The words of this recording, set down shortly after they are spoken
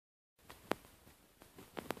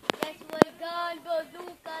Pokemon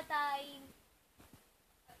Bazooka time.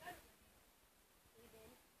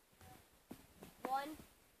 One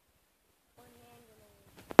hand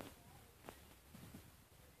grenade.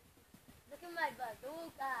 Look at my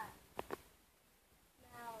bazooka.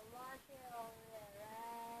 Now launch it over there,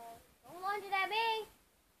 right? Don't launch it at me.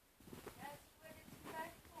 That's what it's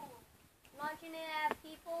meant for. Launching it at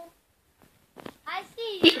people. I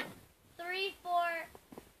see 3, 4.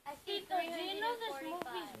 I see 345. Do you know this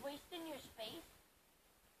movie's wasting your space?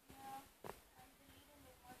 No. I'm deleting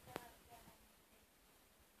it once I get home.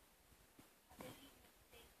 I'm deleting the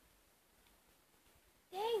space.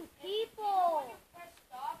 Dang, people! When you press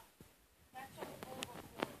stop, that's an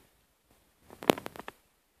overflow.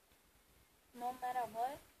 No matter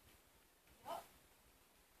what? Yup.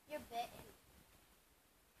 You're bitten.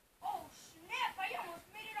 Oh, snap! I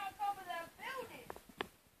almost made it on top of that building!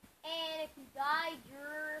 And if you die,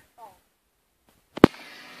 your fault.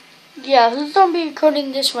 Yeah, who's gonna be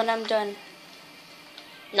recording this when I'm done?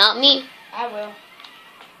 Not me. I will.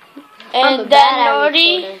 And that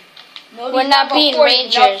Naughty, we're not being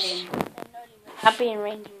Rangers. Not being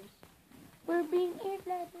Rangers. We're being Air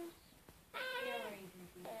Flappers.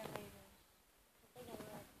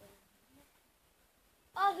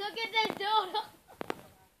 Oh, look at this dude!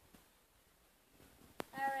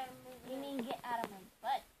 Alright, You need to get out of my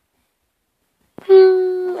butt. did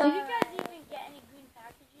you guys even get any green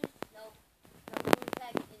packages? Nope. No green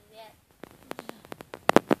packages yet.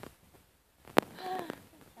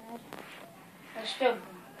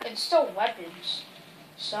 It's still weapons.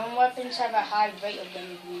 Some weapons have a high rate of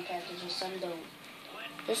getting green packages, some don't.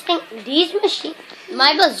 These machines.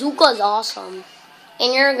 My bazooka is awesome.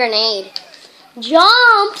 And your grenade.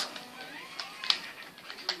 Jump!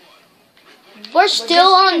 We're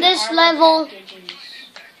still on this level. Packages.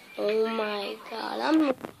 Oh my god, I'm...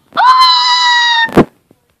 I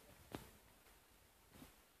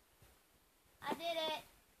did it.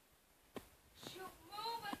 Shoot,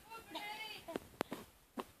 move, I put grenade.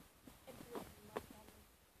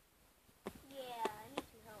 Yeah, I need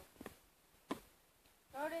some help.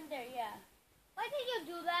 Throw it in there, yeah. Why did you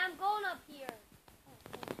do that? I'm going up here.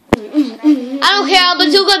 I don't care, I'll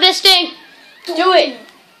bazooka this thing. Do it!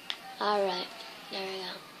 Alright, there we go.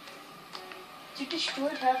 You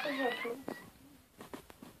destroyed half of our place.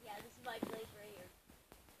 Yeah, this is my place right here.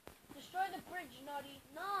 Destroy the bridge, Naughty.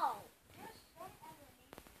 No.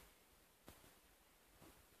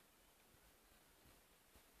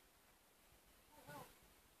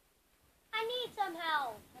 I need some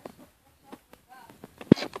help.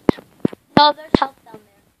 No, there's help down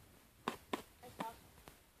there. There's help.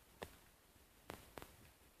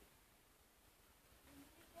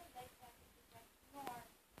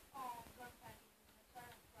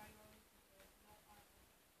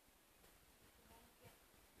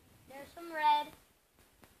 There's some red.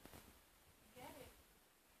 Get it.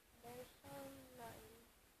 There's some nothing.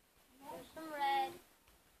 There's some red.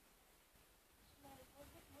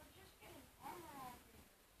 We're just getting armor on here.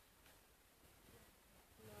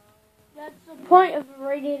 No. That's the point of a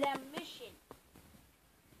rated M mission.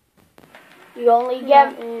 You only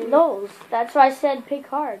Yeah. get those. That's why I said pick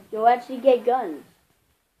hard. You'll actually get guns.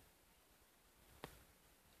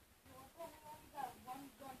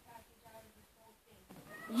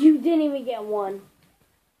 You didn't even get one.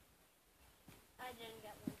 I didn't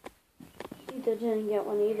get one. You didn't get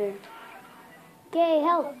one either. Yay,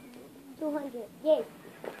 help. 200. Yay.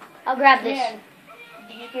 I'll grab this. Man,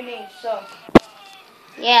 these grenades suck.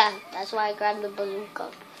 Yeah, that's why I grabbed the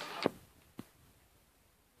bazooka.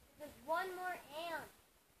 There's one more ant.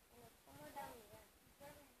 And it's somewhere down here.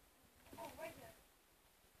 Oh, right there.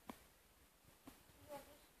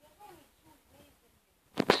 There's only 2 waves in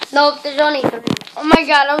here. Nope, there's only 3. Oh my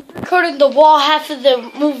god, I was recording the wall half of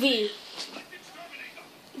the movie.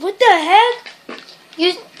 What the heck?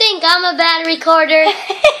 You think I'm a bad recorder?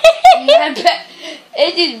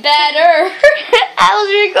 It is better. I was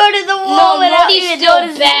recording the wall No, without Naughty's even still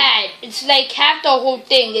noticing. bad. It's like half the whole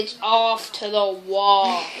thing. It's off to the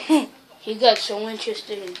wall. He got so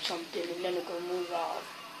interested in something and then it gonna move off.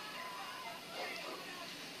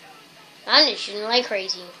 I'm just shooting like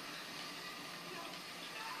crazy.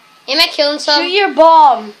 Am I killing some? Shoot your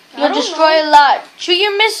bomb. You'll don't destroy a lot. Shoot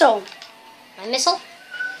your missile. My missile?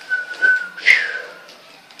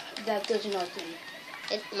 That does nothing.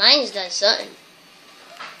 Mine does something.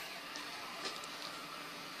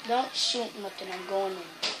 Don't shoot nothing. I'm going in.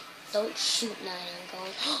 Don't shoot nothing. I'm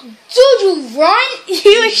going. Dude, you run?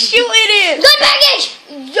 He was shooting it. Good package!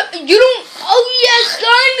 You don't. Oh, yes,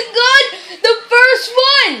 gun. The first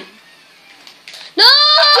one. No!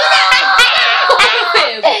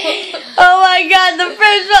 Oh my god, the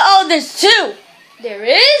first one. Oh, there's 2. There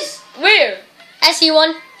is? Where? I see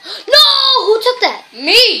one. No! Who took that?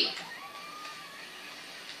 Me!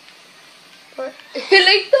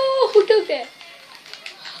 Like, no, who took that?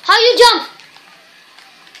 How you jump?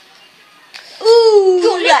 Ooh,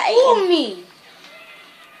 Don't let go of me.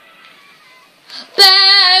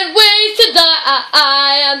 Bad ways to die.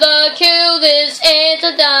 I'm the kill this and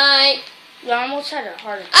to die. Yeah, I almost had it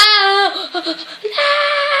harder. Ah!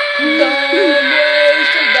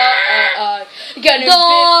 Getting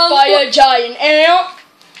bit by a giant ant.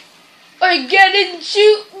 Or getting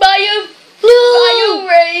shoot by a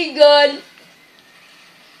ray gun.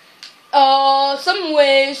 Some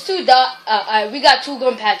ways to die. We got 2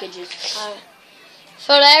 gun packages.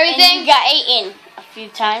 So everything. And you got eaten a few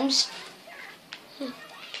times.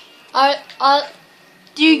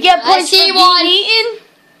 Do you get points see for one. being eaten?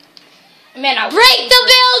 Man, I Break the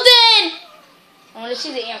building! I want to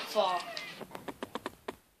see the ant fall.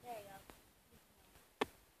 There you go.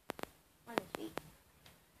 On his feet.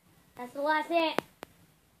 That's the last ant.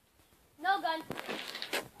 No gun.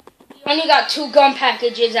 You only got 2 gun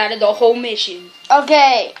packages out of the whole mission.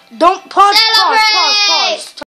 Okay, don't pause. Celebrate! Pause.